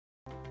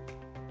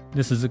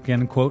This is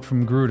again a quote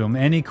from Grudem.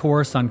 Any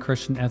course on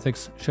Christian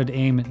ethics should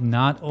aim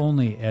not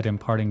only at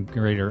imparting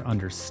greater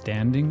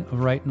understanding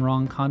of right and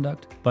wrong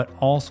conduct, but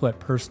also at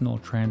personal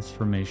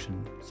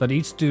transformation, so that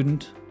each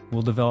student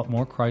will develop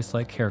more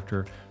Christ-like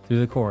character through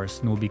the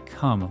course and will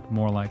become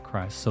more like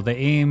Christ. So the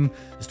aim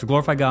is to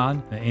glorify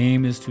God. The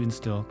aim is to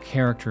instill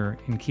character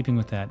in keeping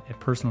with that, a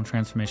personal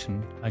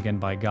transformation, again,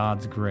 by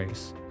God's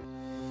grace.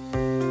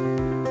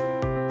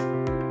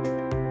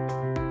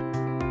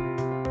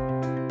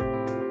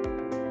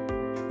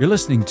 You're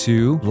listening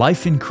to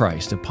Life in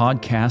Christ, a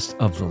podcast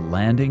of the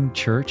Landing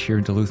Church here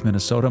in Duluth,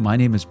 Minnesota. My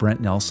name is Brent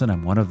Nelson.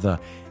 I'm one of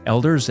the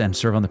elders and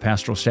serve on the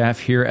pastoral staff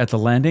here at the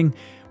Landing.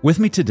 With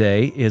me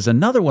today is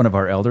another one of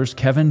our elders,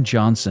 Keven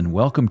Johnson.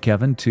 Welcome,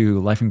 Keven, to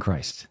Life in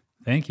Christ.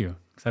 Thank you.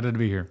 Excited to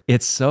be here.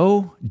 It's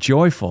so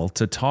joyful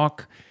to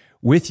talk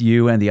with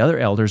you and the other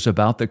elders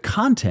about the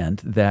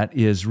content that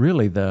is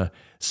really the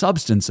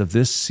substance of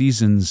this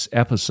season's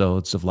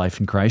episodes of Life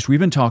in Christ.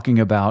 We've been talking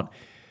about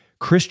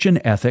Christian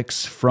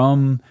ethics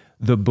from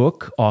the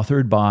book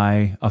authored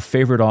by a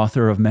favorite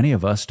author of many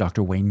of us,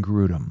 Dr. Wayne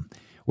Grudem.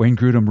 Wayne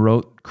Grudem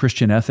wrote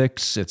Christian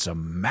Ethics. It's a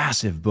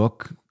massive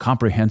book,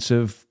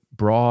 comprehensive,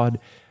 broad,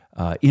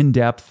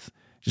 in-depth,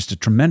 just a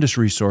tremendous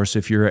resource.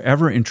 If you're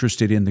ever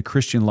interested in the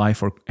Christian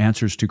life or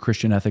answers to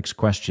Christian ethics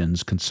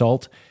questions,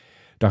 consult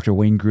Dr.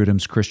 Wayne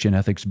Grudem's Christian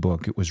Ethics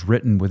book. It was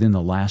written within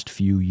the last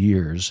few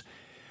years.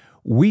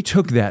 We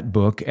took that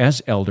book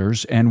as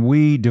elders and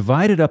we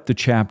divided up the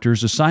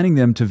chapters, assigning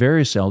them to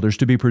various elders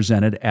to be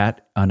presented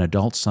at an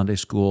adult Sunday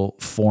school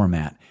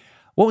format.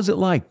 What was it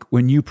like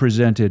when you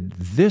presented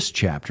this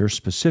chapter,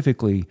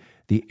 specifically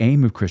the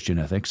aim of Christian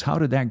ethics? How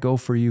did that go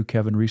for you,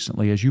 Keven,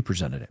 recently as you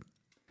presented it?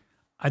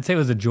 I'd say it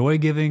was a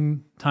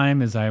joy-giving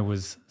time as I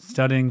was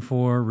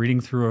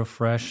reading through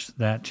afresh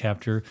that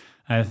chapter.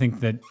 I think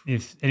that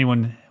if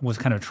anyone was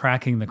kind of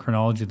tracking the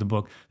chronology of the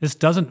book, this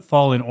doesn't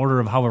fall in order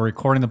of how we're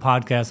recording the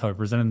podcast, how we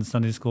presented in the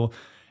Sunday school.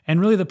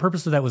 And really the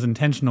purpose of that was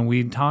intentional.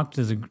 We talked,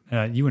 you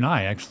and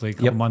I actually, a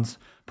couple months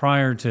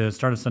prior to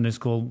start of Sunday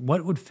school,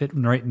 what would fit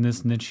right in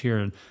this niche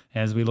here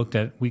as we looked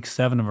at week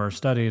 7 of our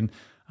study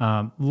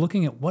and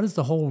looking at what is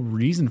the whole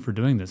reason for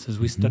doing this as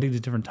we study the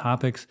different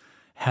topics,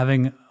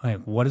 having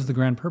what is the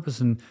grand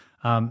purpose. And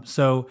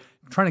so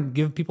trying to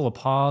give people a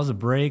pause, a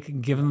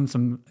break, giving them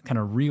some kind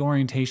of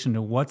reorientation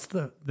to what's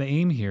the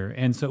aim here.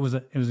 And so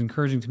it was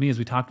encouraging to me as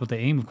we talked about the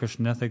aim of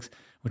Christian ethics,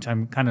 which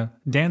I'm kind of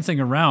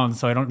dancing around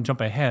so I don't jump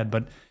ahead.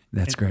 But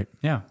that's great.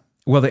 Yeah.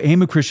 Well, the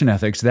aim of Christian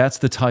ethics, that's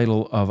the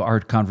title of our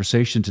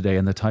conversation today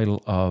and the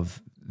title of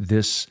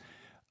this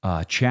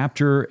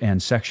chapter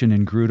and section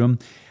in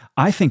Grudem.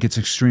 I think it's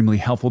extremely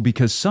helpful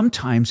because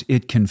sometimes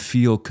it can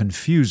feel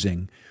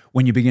confusing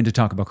when you begin to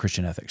talk about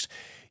Christian ethics.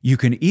 You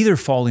can either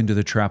fall into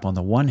the trap on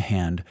the one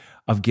hand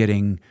of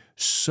getting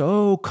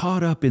so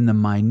caught up in the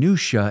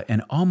minutia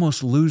and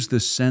almost lose the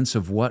sense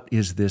of what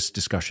is this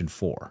discussion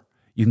for.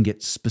 You can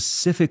get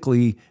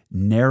specifically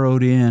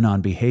narrowed in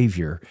on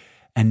behavior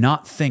and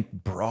not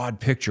think broad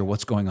picture,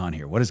 what's going on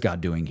here? What is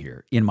God doing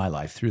here in my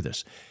life through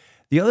this?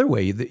 The other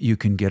way that you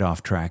can get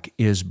off track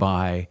is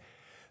by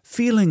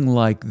feeling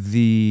like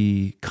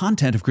the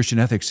content of Christian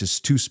ethics is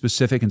too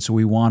specific, and so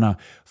we want to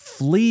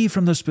flee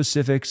from the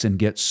specifics and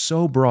get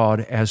so broad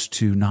as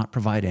to not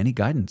provide any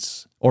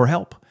guidance or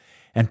help.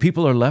 And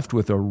people are left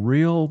with a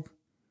real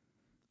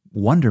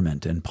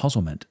wonderment and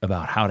puzzlement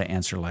about how to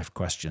answer life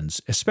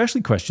questions,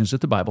 especially questions that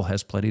the Bible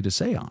has plenty to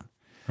say on.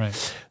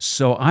 Right.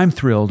 So I'm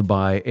thrilled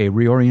by a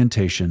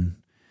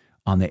reorientation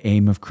on the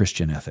aim of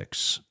Christian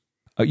ethics.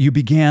 You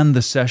began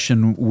the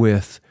session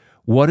with,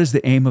 what is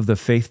the aim of the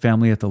faith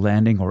family at the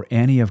Landing or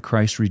any of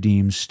Christ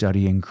Redeemed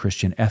studying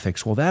Christian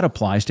ethics? Well, that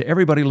applies to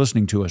everybody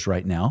listening to us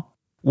right now.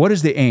 What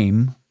is the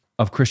aim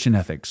of Christian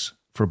ethics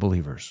for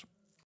believers?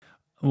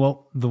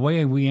 Well, the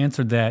way we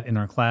answered that in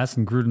our class,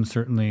 and Grudem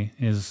certainly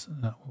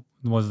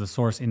was the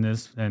source in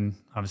this, and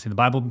obviously the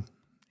Bible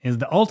is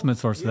the ultimate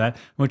source of that,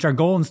 which our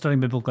goal in studying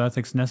biblical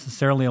ethics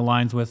necessarily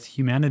aligns with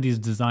humanity's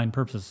design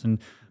purpose. And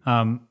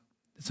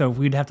so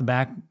we'd have to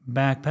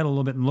backpedal a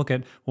little bit and look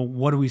at, well,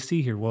 what do we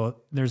see here? Well,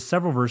 there's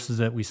several verses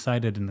that we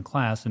cited in the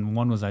class, and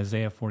one was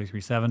Isaiah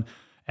 43:7.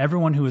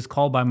 Everyone who is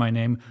called by my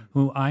name,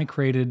 whom I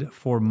created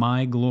for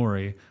my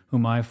glory,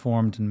 whom I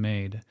formed and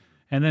made.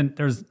 And then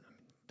there's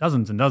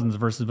dozens and dozens of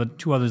verses, but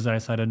two others that I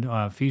cited,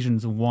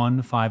 Ephesians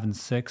 1:5 and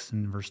 6,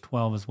 and verse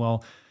 12 as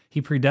well.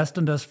 He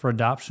predestined us for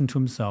adoption to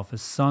himself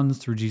as sons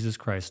through Jesus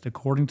Christ,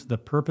 according to the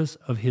purpose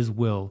of his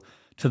will,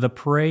 to the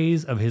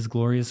praise of his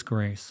glorious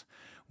grace,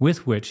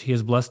 with which he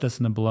has blessed us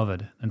in the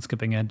beloved. And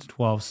skipping ahead to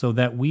 12, so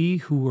that we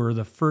who were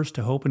the first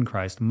to hope in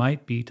Christ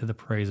might be to the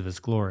praise of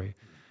his glory.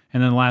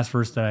 And then the last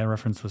verse that I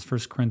referenced was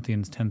 1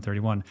 Corinthians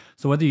 10:31.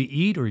 So whether you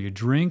eat or you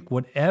drink,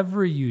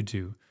 whatever you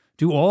do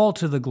all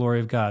to the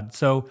glory of God.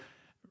 So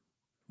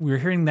we're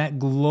hearing that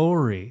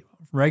glory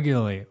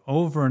regularly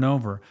over and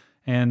over.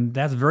 And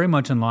that's very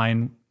much in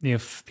line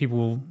if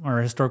people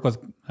are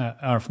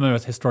familiar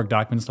with historic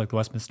documents like the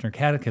Westminster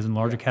Catechism,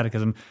 larger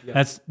catechism.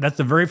 That's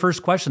the very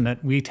first question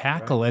that we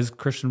tackle as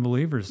Christian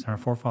believers, our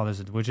forefathers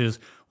did, which is,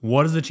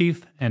 what is the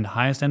chief and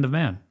highest end of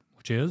man?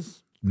 which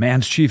is?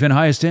 Man's chief and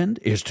highest end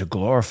is to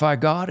glorify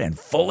God and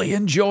fully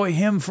enjoy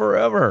Him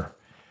forever.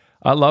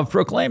 I love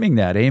proclaiming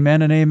that.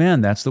 Amen and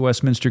amen. That's the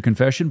Westminster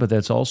Confession, but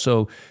that's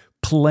also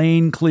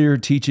plain, clear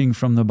teaching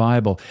from the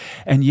Bible.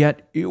 And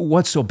yet,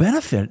 what's so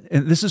benefit,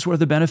 and this is where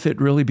the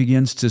benefit really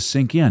begins to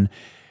sink in,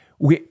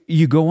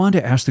 you go on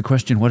to ask the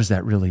question, what does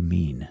that really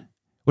mean?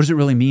 What does it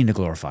really mean to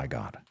glorify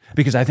God?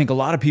 Because I think a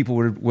lot of people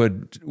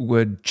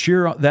would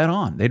cheer that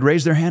on. They'd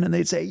raise their hand and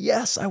they'd say,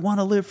 yes, I want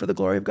to live for the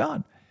glory of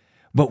God.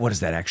 But what does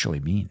that actually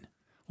mean?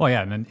 Well,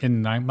 yeah, and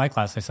in my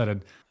class, I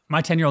said,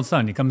 my 10-year-old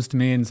son, he comes to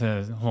me and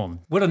says, oh,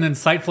 what an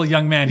insightful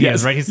young man he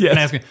is, right? He's going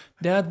to ask me,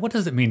 Dad, what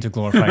does it mean to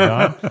glorify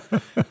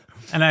God?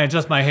 And I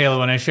adjust my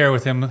halo and I share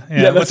with him what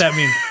that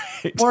means.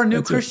 Right. Or a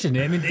new Christian.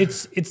 I mean,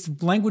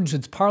 it's language,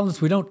 it's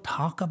parlance we don't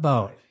talk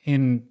about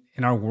in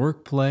our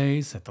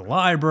workplace, at the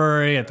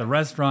library, at the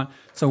restaurant.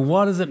 So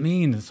what does it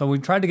mean? So we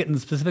tried to get into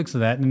the specifics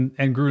of that, and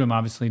Grudem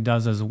obviously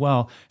does as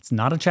well. It's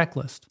not a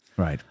checklist.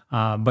 Right.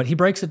 But he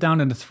breaks it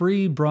down into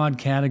 3 broad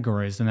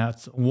categories, and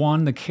that's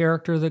 1, the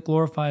character that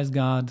glorifies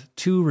God,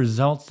 2,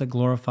 results that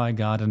glorify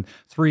God, and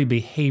 3,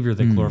 behavior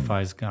that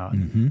glorifies God.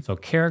 Mm-hmm. So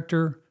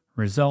character,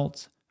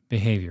 results,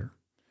 behavior.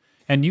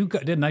 And you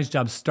did a nice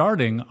job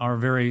starting our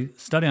very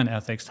study on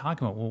ethics,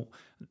 talking about, well,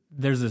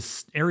 there's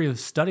this area of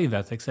study of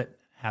ethics that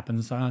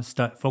happens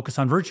focus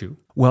on virtue.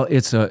 Well,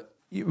 it's a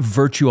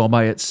virtue all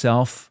by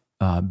itself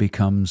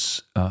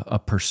becomes a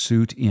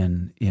pursuit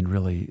in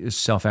really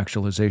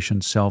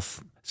self-actualization,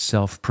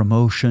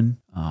 self-promotion,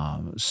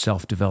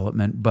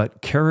 self-development,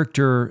 but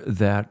character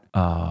that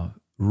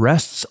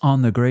rests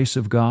on the grace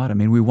of God. I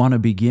mean, we want to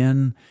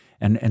begin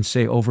and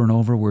say over and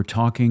over, we're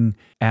talking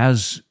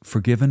as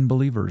forgiven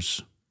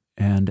believers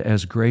and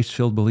as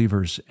grace-filled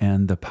believers,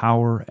 and the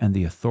power and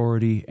the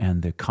authority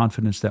and the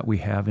confidence that we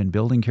have in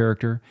building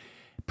character,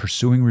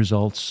 pursuing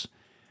results,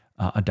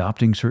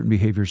 adopting certain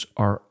behaviors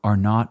are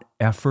not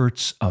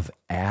efforts of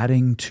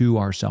adding to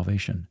our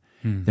salvation.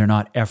 They're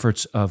not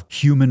efforts of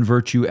human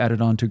virtue added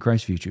on to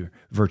Christ's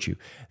virtue.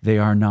 They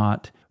are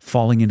not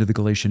falling into the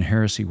Galatian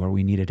heresy where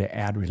we needed to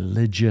add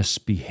religious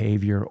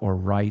behavior or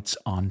rites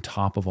on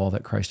top of all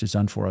that Christ has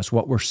done for us.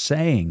 What we're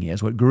saying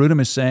is, what Grudem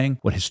is saying,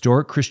 what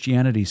historic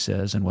Christianity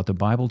says, and what the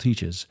Bible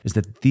teaches is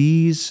that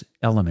these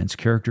elements,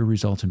 character,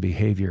 results, and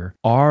behavior,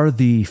 are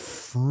the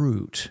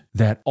fruit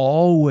that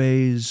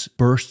always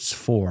bursts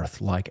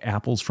forth like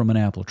apples from an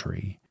apple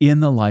tree in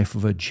the life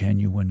of a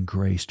genuine,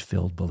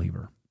 grace-filled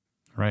believer.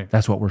 Right.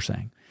 That's what we're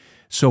saying.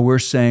 So we're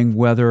saying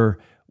whether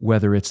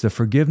it's the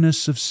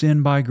forgiveness of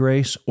sin by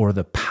grace or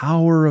the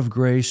power of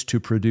grace to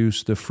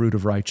produce the fruit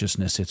of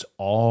righteousness, it's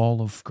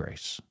all of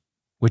grace,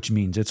 which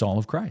means it's all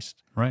of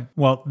Christ. Right.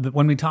 Well,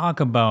 when we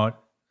talk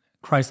about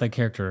Christ-like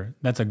character,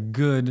 that's a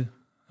good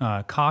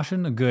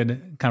caution, a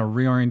good kind of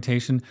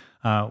reorientation.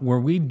 Where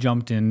we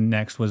jumped in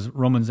next was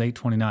Romans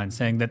 8:29,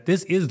 saying that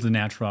this is the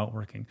natural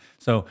outworking.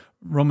 So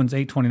Romans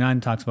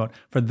 8:29 talks about,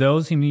 for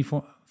those whom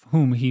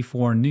he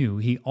foreknew,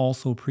 he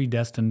also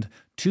predestined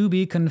to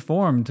be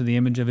conformed to the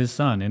image of his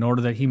Son, in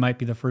order that he might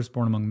be the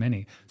firstborn among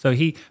many. So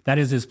that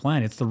is his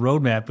plan. It's the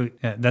roadmap.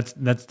 That's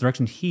the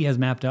direction he has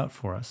mapped out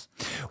for us.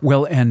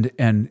 Well,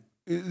 and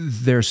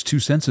there's 2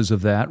 senses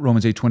of that.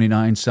 Romans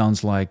 8:29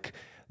 sounds like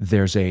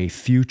there's a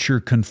future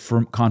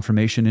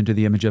confirmation into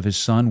the image of his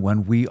Son.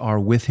 When we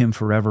are with him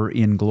forever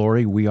in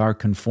glory, we are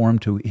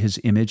conformed to his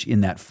image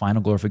in that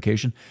final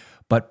glorification.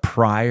 But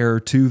prior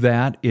to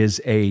that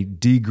is a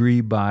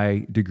degree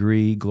by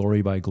degree,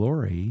 glory by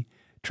glory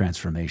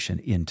transformation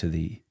into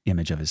the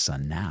image of his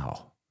Son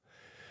now.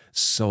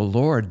 So,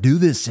 Lord, do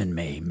this in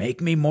me. Make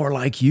me more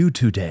like you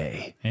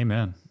today.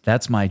 Amen.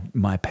 That's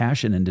my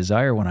passion and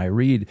desire when I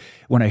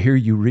hear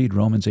you read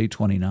Romans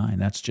 8:29.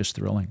 That's just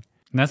thrilling.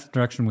 And that's the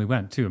direction we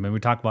went too. I mean, we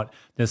talked about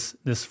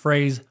this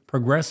phrase,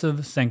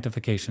 progressive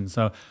sanctification.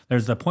 So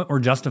there's the point we're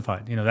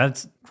justified.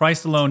 That's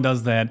Christ alone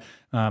does that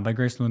by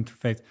grace alone through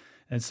faith.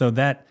 And so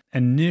that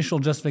initial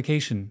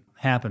justification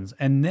happens.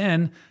 And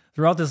then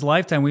throughout this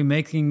lifetime, we're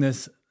making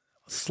this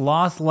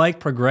sloth-like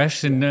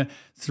progression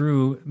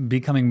through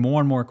becoming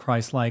more and more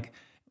Christ-like,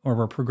 or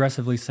we're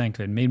progressively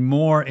sanctified, made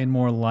more and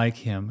more like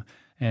him,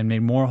 and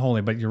made more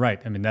holy. But you're right.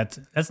 I mean, that's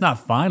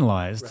not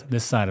finalized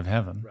this side of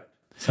heaven. Right.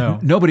 So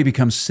nobody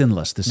becomes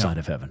sinless this side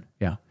of heaven.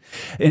 Yeah.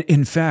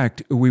 In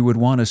fact, we would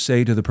want to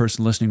say to the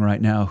person listening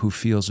right now who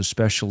feels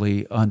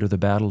especially under the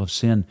battle of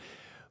sin,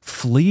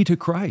 flee to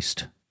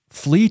Christ.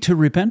 Flee to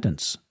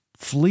repentance.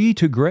 Flee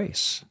to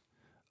grace.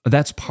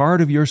 That's part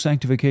of your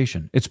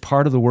sanctification. It's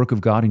part of the work of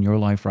God in your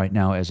life right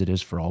now, as it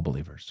is for all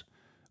believers.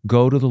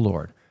 Go to the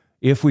Lord.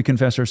 If we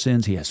confess our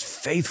sins, he is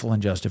faithful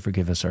and just to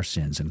forgive us our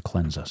sins and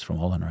cleanse us from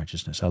all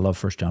unrighteousness. I love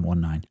 1 John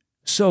 1:9.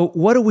 So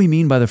what do we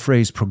mean by the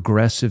phrase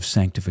progressive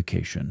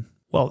sanctification?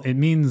 Well, it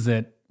means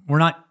that we're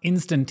not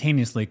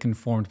instantaneously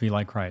conformed to be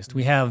like Christ.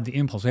 We have the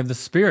impulse. We have the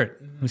Spirit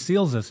who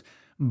seals us,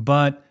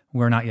 but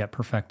we're not yet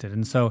perfected.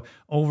 And so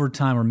over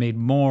time, we're made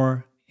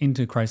more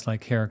into Christ-like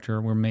character.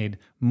 We're made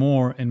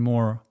more and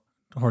more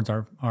towards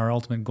our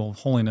ultimate goal of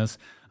holiness.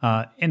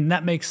 And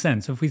that makes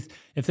sense.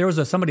 If there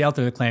was somebody out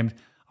there that claimed,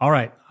 all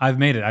right, I've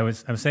made it. I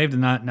was saved,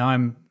 and now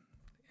I'm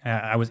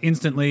I was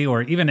instantly,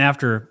 or even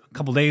after a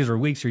couple days or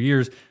weeks or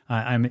years,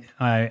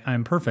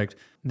 I'm perfect,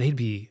 they'd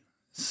be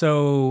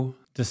so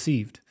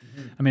deceived.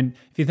 I mean,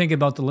 if you think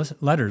about the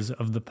letters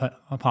of the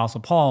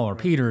Apostle Paul or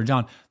Peter or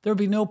John, there would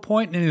be no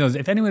point in any of those.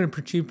 If anyone had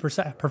achieved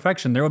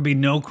perfection, there would be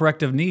no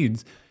corrective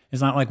needs.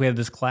 It's not like we have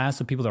this class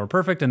of people that are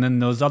perfect and then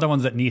those other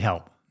ones that need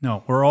help.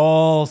 No, we're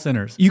all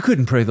sinners. You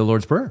couldn't pray the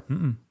Lord's Prayer.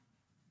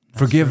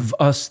 Forgive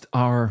us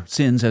our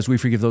sins as we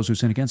forgive those who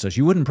sin against us.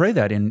 You wouldn't pray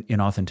that in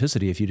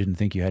authenticity if you didn't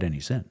think you had any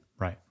sin.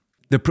 Right.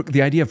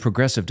 The idea of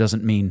progressive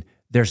doesn't mean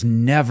there's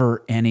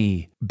never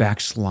any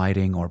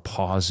backsliding or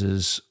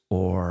pauses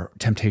or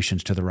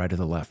temptations to the right or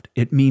the left.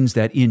 It means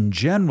that in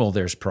general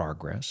there's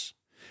progress,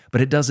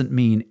 but it doesn't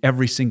mean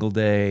every single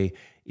day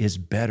is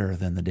better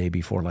than the day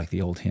before, like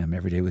the old hymn,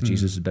 every day with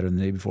Jesus is better than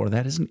the day before.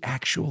 That isn't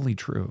actually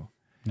true.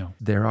 No.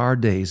 There are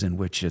days in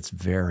which it's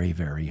very,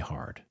 very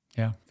hard.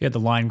 Yeah. If you had the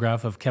line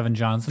graph of Kevin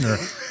Johnson or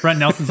Brent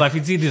Nelson's life,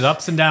 you'd see these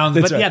ups and downs.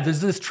 But yeah,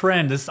 there's this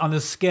trend on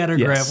this scatter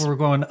graph where we're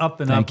going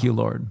up and up. Thank you,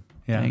 Lord.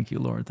 Yeah. Thank you,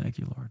 Lord. Thank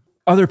you, Lord.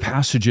 Other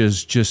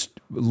passages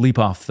just leap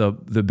off the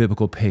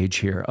biblical page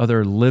here.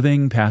 Other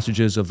living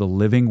passages of the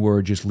living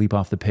word just leap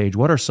off the page.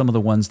 What are some of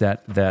the ones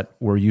that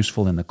were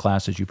useful in the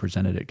classes you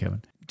presented it,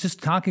 Kevin?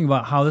 Just talking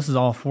about how this is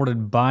all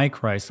afforded by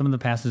Christ. Some of the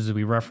passages that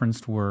we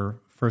referenced were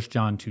 1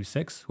 John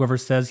 2:6. Whoever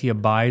says he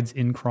abides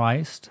in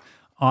Christ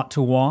ought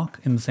to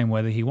walk in the same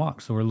way that he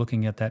walks. So we're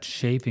looking at that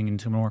shaping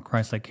into more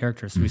Christ-like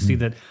character. So we see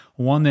that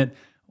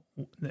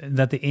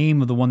that the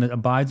aim of the one that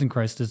abides in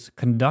Christ is to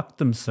conduct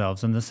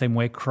themselves in the same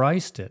way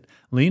Christ did,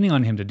 leaning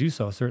on him to do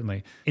so,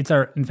 certainly. It's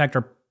our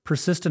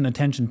persistent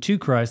attention to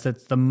Christ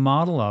that's the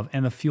model of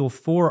and the fuel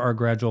for our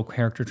gradual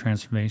character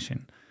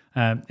transformation.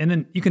 And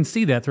then you can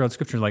see that throughout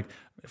Scripture. Like,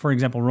 for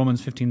example,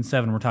 Romans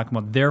 15:7, we're talking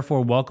about,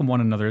 therefore welcome one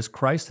another as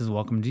Christ has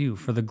welcomed you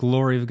for the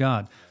glory of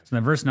God. So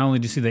in that verse, not only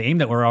do you see the aim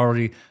that we're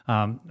already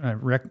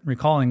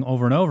recalling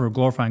over and over,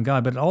 glorifying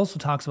God, but it also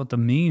talks about the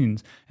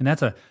means. And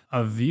that's a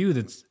view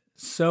that's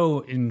so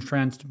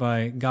entranced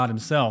by God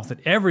himself that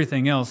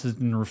everything else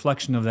is in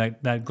reflection of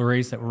that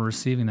grace that we're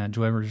receiving, that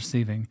joy we're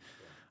receiving.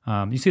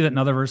 You see that in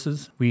other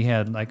verses. We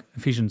had like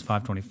Ephesians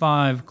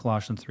 5:25,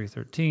 Colossians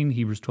 3:13,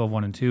 Hebrews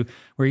 12:1 and 2,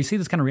 where you see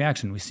this kind of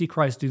reaction. We see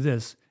Christ do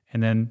this,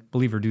 and then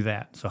believer do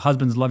that. So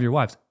husbands, love your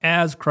wives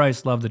as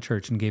Christ loved the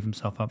church and gave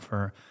himself up for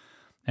her.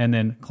 And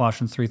then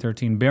Colossians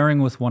 3:13,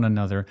 bearing with one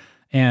another,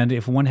 and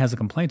if one has a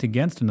complaint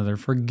against another,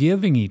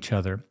 forgiving each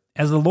other,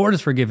 as the Lord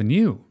has forgiven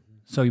you,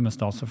 so you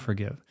must also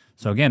forgive.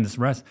 So again, this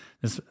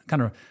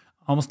kind of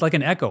almost like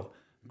an echo.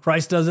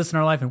 Christ does this in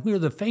our life, and we are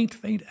the faint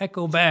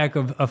echo back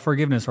of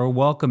forgiveness or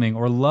welcoming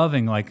or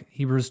loving, like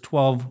Hebrews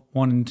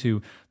 12:1 and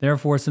 2.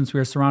 Therefore, since we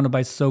are surrounded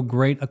by so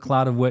great a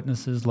cloud of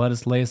witnesses, let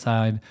us lay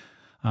aside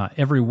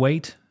every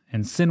weight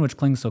and sin which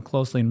clings so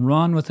closely, and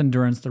run with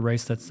endurance the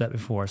race that's set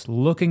before us,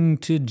 looking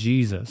to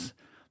Jesus,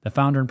 the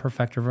founder and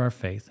perfecter of our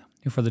faith,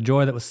 who for the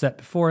joy that was set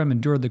before him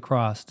endured the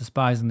cross,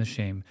 despising the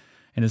shame,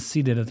 and is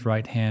seated at the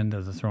right hand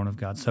of the throne of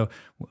God. So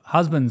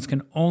husbands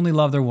can only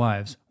love their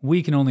wives.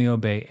 We can only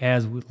obey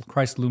as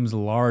Christ looms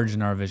large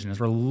in our vision, as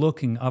we're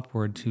looking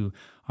upward to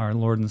our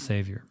Lord and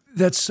Savior.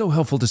 That's so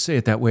helpful to say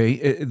it that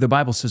way. The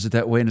Bible says it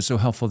that way, and it's so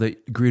helpful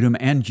that Grudem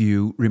and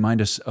you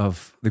remind us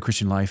of the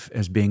Christian life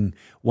as being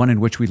one in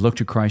which we look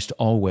to Christ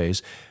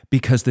always,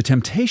 because the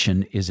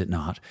temptation, is it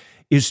not,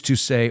 is to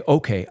say,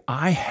 okay,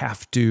 I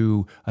have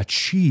to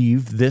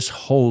achieve this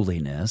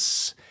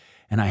holiness,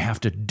 and I have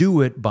to do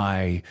it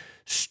by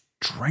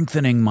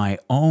strengthening my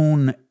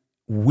own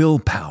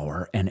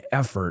willpower and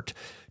effort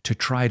to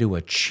try to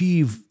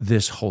achieve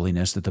this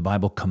holiness that the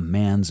Bible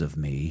commands of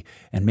me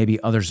and maybe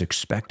others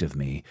expect of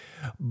me.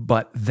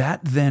 But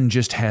that then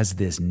just has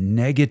this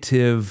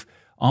negative,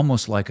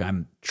 almost like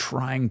I'm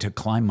trying to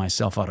climb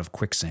myself out of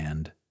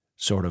quicksand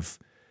sort of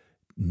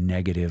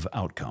negative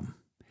outcome.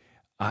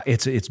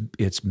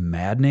 It's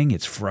maddening,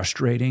 it's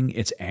frustrating,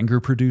 it's anger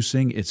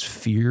producing, it's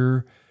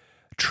fear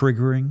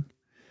triggering.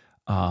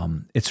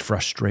 It's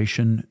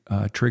frustration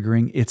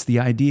triggering. It's the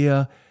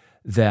idea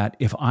that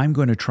if I'm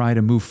going to try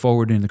to move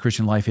forward in the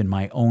Christian life in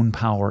my own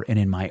power and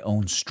in my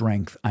own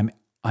strength, I'm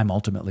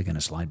ultimately going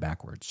to slide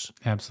backwards.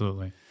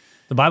 Absolutely.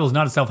 The Bible is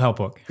not a self-help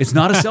book. It's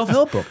not a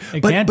self-help book.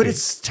 But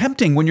it's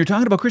tempting when you're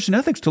talking about Christian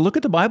ethics to look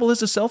at the Bible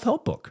as a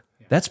self-help book.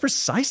 Yeah. That's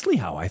precisely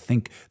how I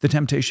think the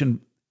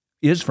temptation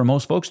is for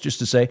most folks, just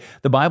to say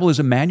the Bible is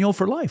a manual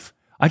for life.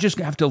 I just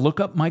have to look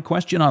up my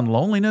question on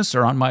loneliness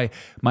or on my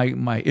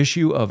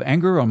issue of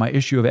anger or my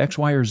issue of X,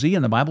 Y, or Z,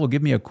 and the Bible will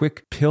give me a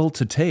quick pill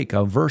to take,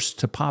 a verse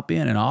to pop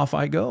in, and off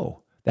I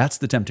go. That's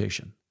the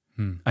temptation.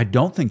 I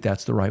don't think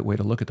that's the right way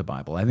to look at the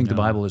Bible. I think the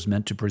Bible is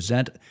meant to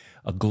present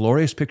a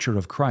glorious picture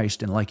of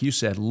Christ, and like you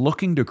said,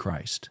 looking to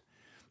Christ,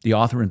 the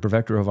author and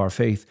perfecter of our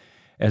faith,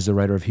 as the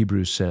writer of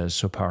Hebrews says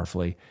so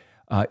powerfully,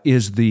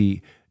 is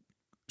the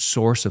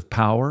source of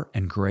power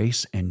and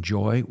grace and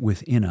joy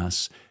within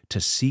us to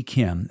seek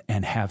him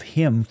and have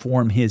him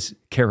form his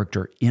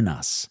character in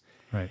us.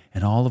 Right.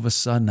 And all of a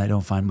sudden, I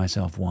don't find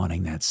myself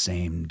wanting that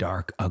same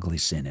dark, ugly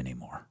sin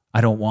anymore.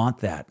 I don't want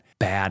that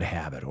bad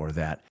habit or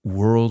that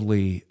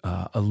worldly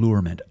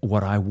allurement.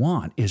 What I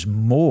want is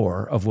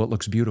more of what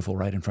looks beautiful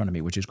right in front of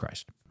me, which is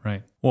Christ.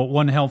 Right. Well,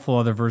 one helpful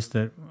other verse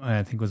that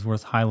I think was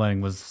worth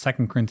highlighting was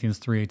 2 Corinthians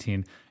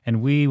 3:18.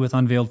 And we, with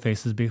unveiled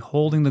faces,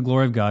 beholding the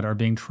glory of God, are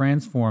being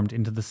transformed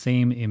into the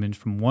same image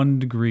from one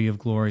degree of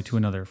glory to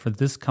another. For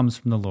this comes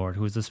from the Lord,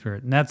 who is the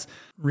Spirit. And that's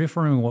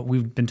reaffirming what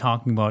we've been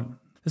talking about.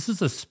 This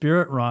is a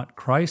Spirit-wrought,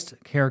 Christ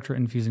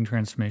character-infusing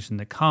transformation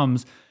that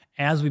comes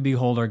as we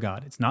behold our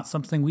God. It's not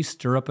something we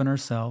stir up in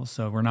ourselves.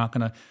 So we're not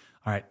going to,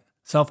 all right,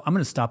 self, I'm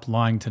going to stop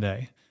lying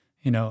today.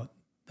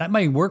 That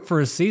might work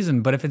for a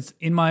season, but if it's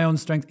in my own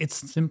strength, it's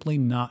simply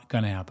not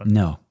going to happen.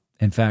 No.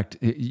 In fact,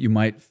 you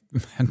might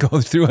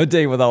go through a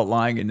day without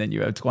lying, and then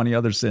you have 20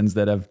 other sins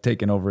that have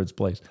taken over its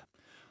place.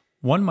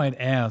 One might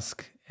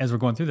ask, as we're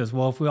going through this,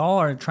 well, if we all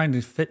are trying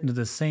to fit into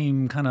the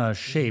same kind of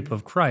shape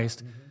of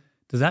Christ,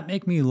 does that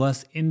make me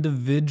less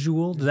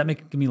individual? Does that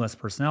make me less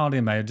personality?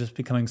 Am I just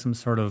becoming some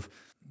sort of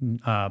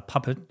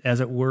puppet, as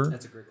it were?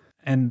 That's a great question.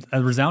 And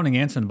a resounding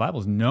answer in the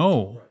Bible is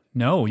no. Right.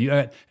 No.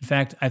 In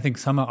fact, I think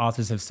some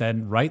authors have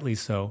said, rightly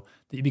so,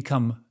 that you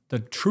become the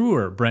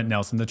truer Brent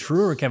Nelson, the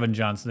truer Kevin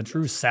Johnson, the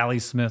true Sally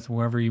Smith,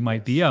 whoever you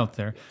might be out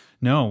there.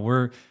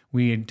 No,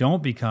 we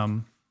don't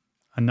become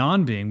a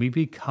non-being. We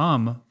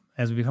become,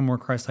 as we become more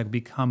Christ-like,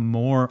 become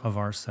more of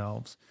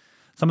ourselves.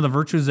 Some of the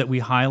virtues that we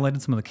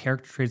highlighted, some of the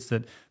character traits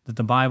that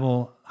the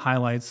Bible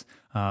highlights,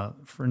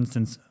 for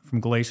instance,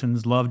 from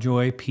Galatians, love,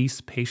 joy,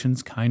 peace,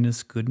 patience,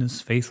 kindness, goodness,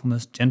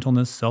 faithfulness,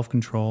 gentleness,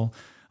 self-control.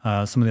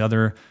 Some of the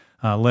other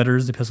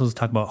letters, the epistles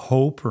talk about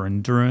hope or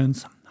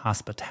endurance,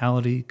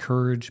 hospitality,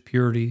 courage,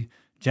 purity,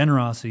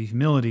 generosity,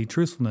 humility,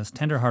 truthfulness,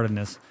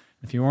 tenderheartedness.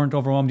 If you aren't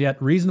overwhelmed yet,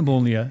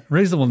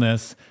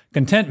 reasonableness,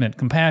 contentment,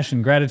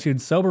 compassion,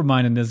 gratitude,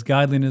 sober-mindedness,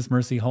 godliness,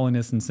 mercy,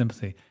 holiness, and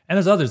sympathy. And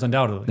there's others,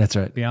 undoubtedly. That's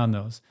right. Beyond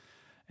those.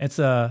 It's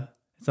a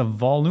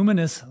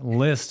voluminous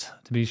list,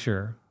 to be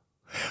sure.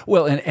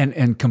 Well,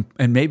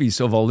 and maybe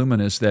so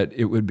voluminous that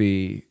it would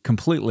be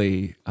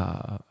completely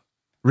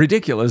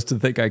ridiculous to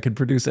think I could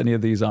produce any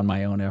of these on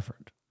my own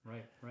effort.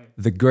 Right.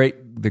 The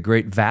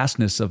great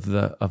vastness of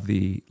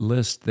the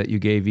list that you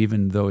gave,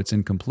 even though it's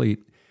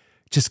incomplete,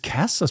 just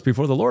casts us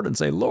before the Lord and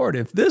say, Lord,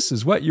 if this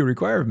is what you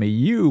require of me,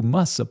 you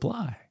must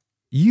supply.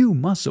 You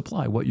must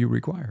supply what you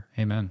require.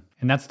 Amen.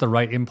 And that's the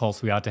right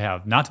impulse we ought to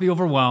have. Not to be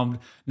overwhelmed,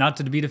 not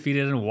to be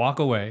defeated and walk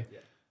away,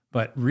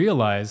 but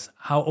realize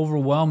how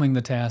overwhelming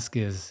the task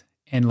is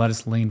and let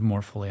us lean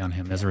more fully on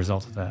Him as a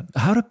result of that.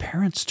 How do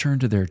parents turn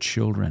to their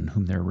children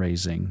whom they're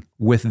raising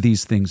with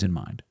these things in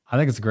mind? I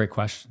think it's a great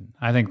question.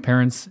 I think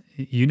parents,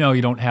 you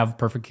don't have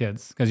perfect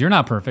kids because you're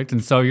not perfect,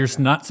 and so you're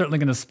not certainly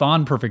going to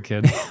spawn perfect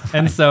kids. Right.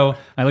 And so,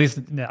 at least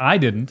I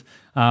didn't.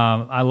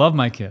 I love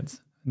my kids,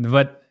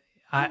 but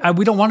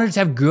we don't want to just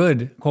have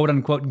good, quote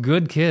unquote,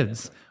 good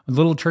kids.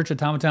 Little church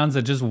automatons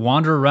that just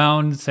wander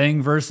around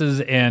saying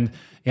verses and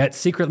yet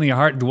secretly a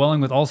heart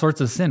dwelling with all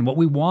sorts of sin. What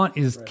we want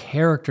is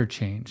character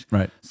change.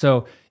 Right.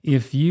 So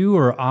if you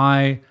or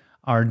I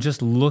are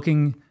just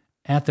looking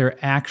at their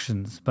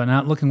actions, but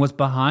not looking what's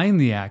behind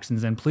the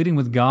actions and pleading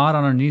with God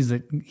on our knees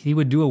that He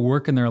would do a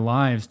work in their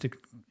lives to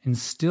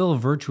instill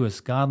virtuous,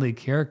 godly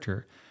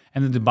character,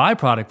 and that the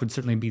byproduct would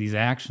certainly be these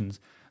actions,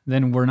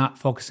 then we're not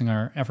focusing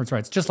our efforts right.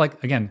 It's just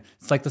like, again,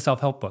 it's like the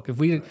self-help book. If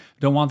we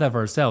don't want that for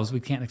ourselves, we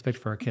can't expect it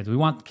for our kids. We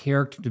want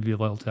character to be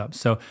built up.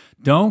 So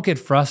don't get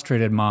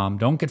frustrated, mom.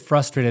 Don't get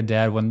frustrated,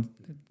 dad, when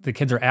the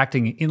kids are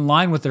acting in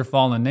line with their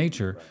fallen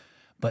nature.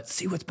 But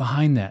see what's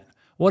behind that.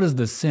 What is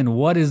the sin?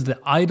 What is the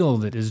idol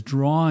that is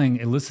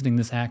eliciting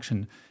this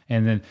action?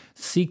 And then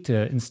seek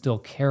to instill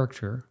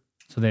character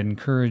so that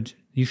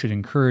you should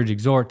encourage,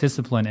 exhort,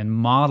 discipline, and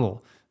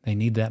model. They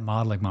need that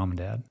model like mom and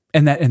dad.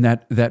 And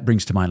that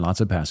brings to mind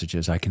lots of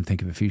passages. I can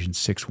think of Ephesians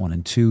 6, 1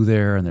 and 2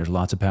 there, and there's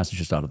lots of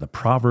passages out of the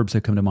Proverbs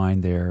that come to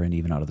mind there, and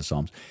even out of the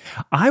Psalms.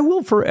 I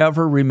will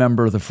forever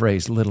remember the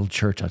phrase little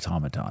church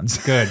automatons.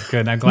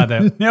 Good. I'm glad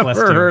that Never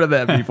heard of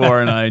that before,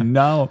 and I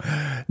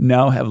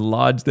now have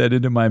lodged that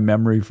into my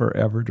memory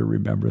forever to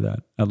remember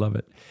that. I love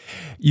it.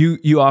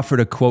 You offered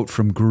a quote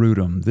from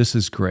Grudem. This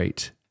is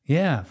great.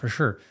 Yeah, for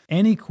sure.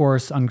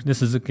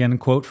 This is again a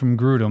quote from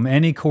Grudem,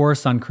 any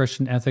course on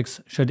Christian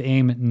ethics should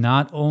aim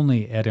not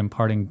only at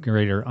imparting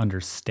greater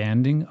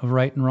understanding of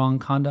right and wrong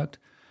conduct,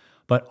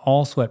 but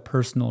also at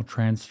personal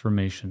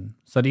transformation,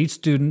 so that each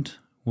student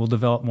will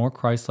develop more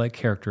Christ-like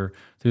character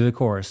through the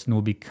course and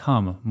will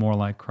become more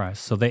like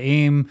Christ. So the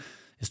aim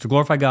is to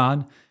glorify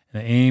God,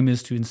 and the aim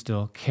is to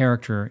instill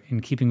character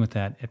in keeping with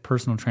that at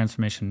personal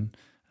transformation,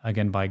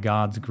 again, by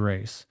God's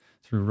grace,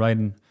 through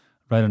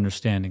right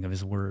understanding of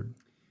His Word.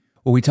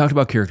 Well, we talked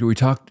about character. We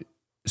talked,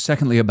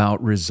 secondly,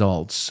 about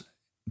results,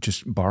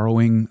 just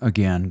borrowing,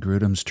 again,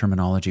 Grudem's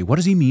terminology. What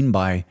does he mean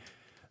by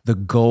the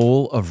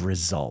goal of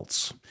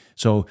results?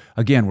 So,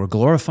 again, we're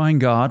glorifying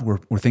God.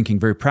 We're thinking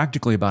very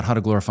practically about how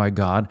to glorify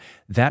God.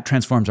 That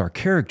transforms our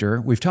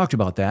character. We've talked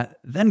about that.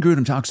 Then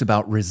Grudem talks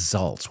about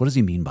results. What does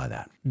he mean by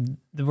that?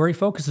 Where he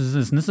focuses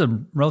this, and this is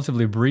a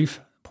relatively brief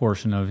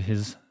portion of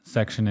his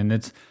section, and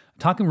it's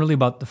talking really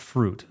about the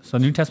fruit. So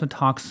the New Testament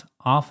talks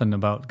often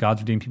about God's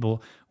redeemed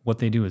people. What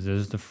they do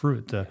is the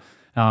fruit.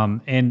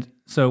 And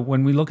so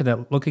when we look at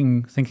that,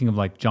 thinking of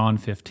like John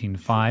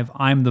 15:5,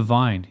 I'm the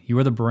vine, you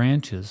are the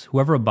branches.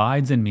 Whoever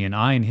abides in me and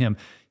I in him,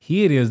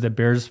 he it is that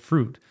bears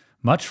fruit,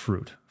 much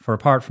fruit. For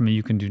apart from me,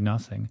 you can do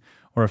nothing.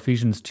 Or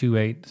Ephesians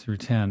 2:8 through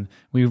 10.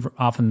 We've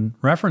often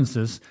referenced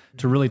this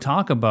to really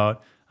talk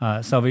about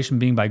salvation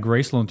being by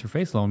grace alone through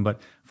faith alone. But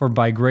for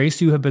by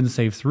grace you have been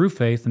saved through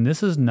faith, and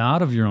this is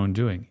not of your own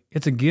doing.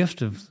 It's a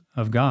gift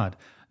of God,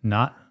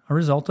 not a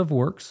result of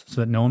works, so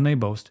that no one may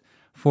boast.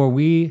 For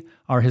we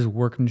are his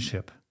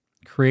workmanship,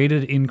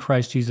 created in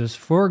Christ Jesus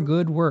for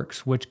good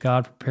works, which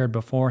God prepared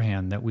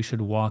beforehand that we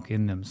should walk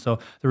in them. So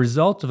the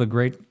result of a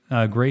great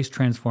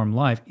grace-transformed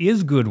life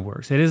is good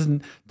works. It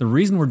isn't the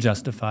reason we're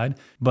justified,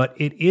 but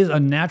it is a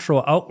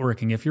natural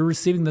outworking. If you're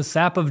receiving the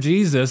sap of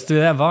Jesus through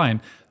that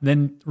vine,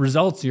 then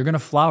results, you're going to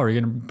flower,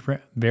 you're going to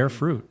bear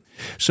fruit.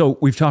 So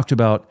we've talked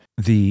about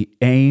the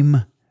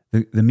aim,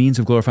 the means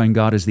of glorifying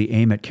God is the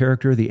aim at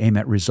character, the aim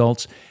at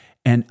results.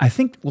 And I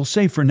think we'll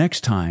say for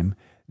next time,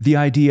 the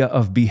idea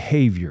of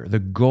behavior, the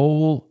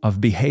goal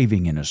of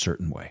behaving in a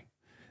certain way.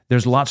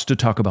 There's lots to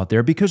talk about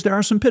there because there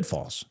are some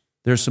pitfalls.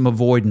 There's some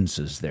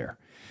avoidances there.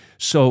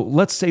 So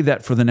let's save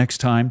that for the next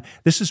time.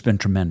 This has been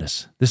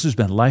tremendous. This has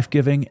been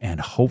life-giving and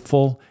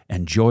hopeful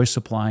and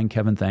joy-supplying.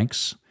 Kevin,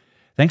 thanks.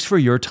 Thanks for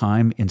your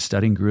time in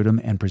studying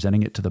Grudem and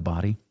presenting it to the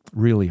body.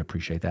 Really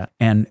appreciate that.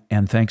 And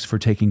thanks for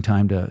taking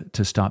time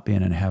to stop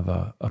in and have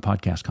a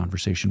podcast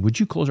conversation. Would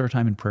you close our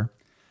time in prayer?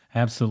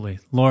 Absolutely.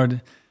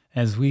 Lord,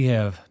 as we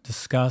have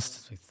discussed,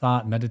 as we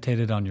thought,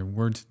 meditated on your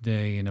word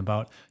today and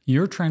about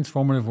your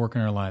transformative work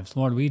in our lives,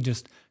 Lord, we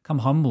just come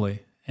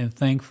humbly and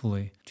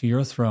thankfully to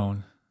your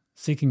throne,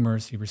 seeking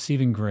mercy,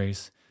 receiving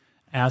grace,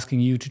 asking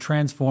you to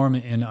transform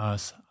in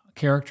us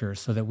character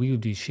so that we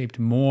would be shaped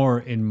more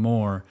and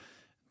more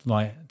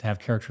to have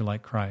character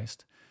like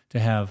Christ, to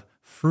have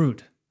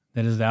fruit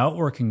that is the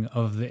outworking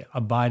of the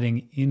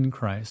abiding in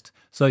Christ,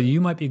 so that you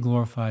might be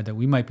glorified, that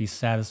we might be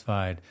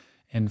satisfied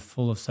and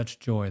full of such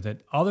joy that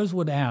others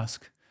would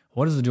ask,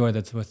 what is the joy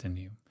that's within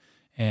you?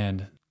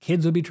 And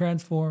kids would be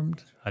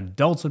transformed,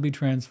 adults would be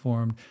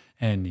transformed,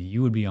 and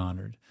you would be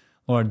honored.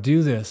 Lord,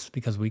 do this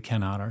because we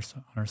cannot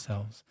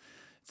ourselves.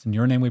 It's in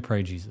your name we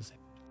pray, Jesus.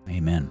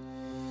 Amen.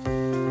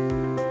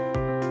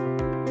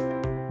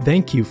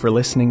 Thank you for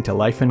listening to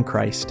Life in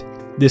Christ.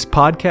 This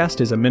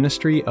podcast is a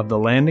ministry of the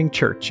Landing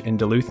Church in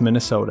Duluth,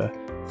 Minnesota.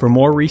 For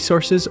more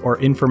resources or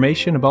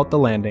information about The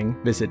Landing,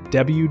 visit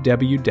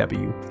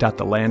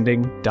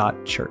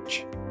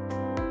www.thelanding.church.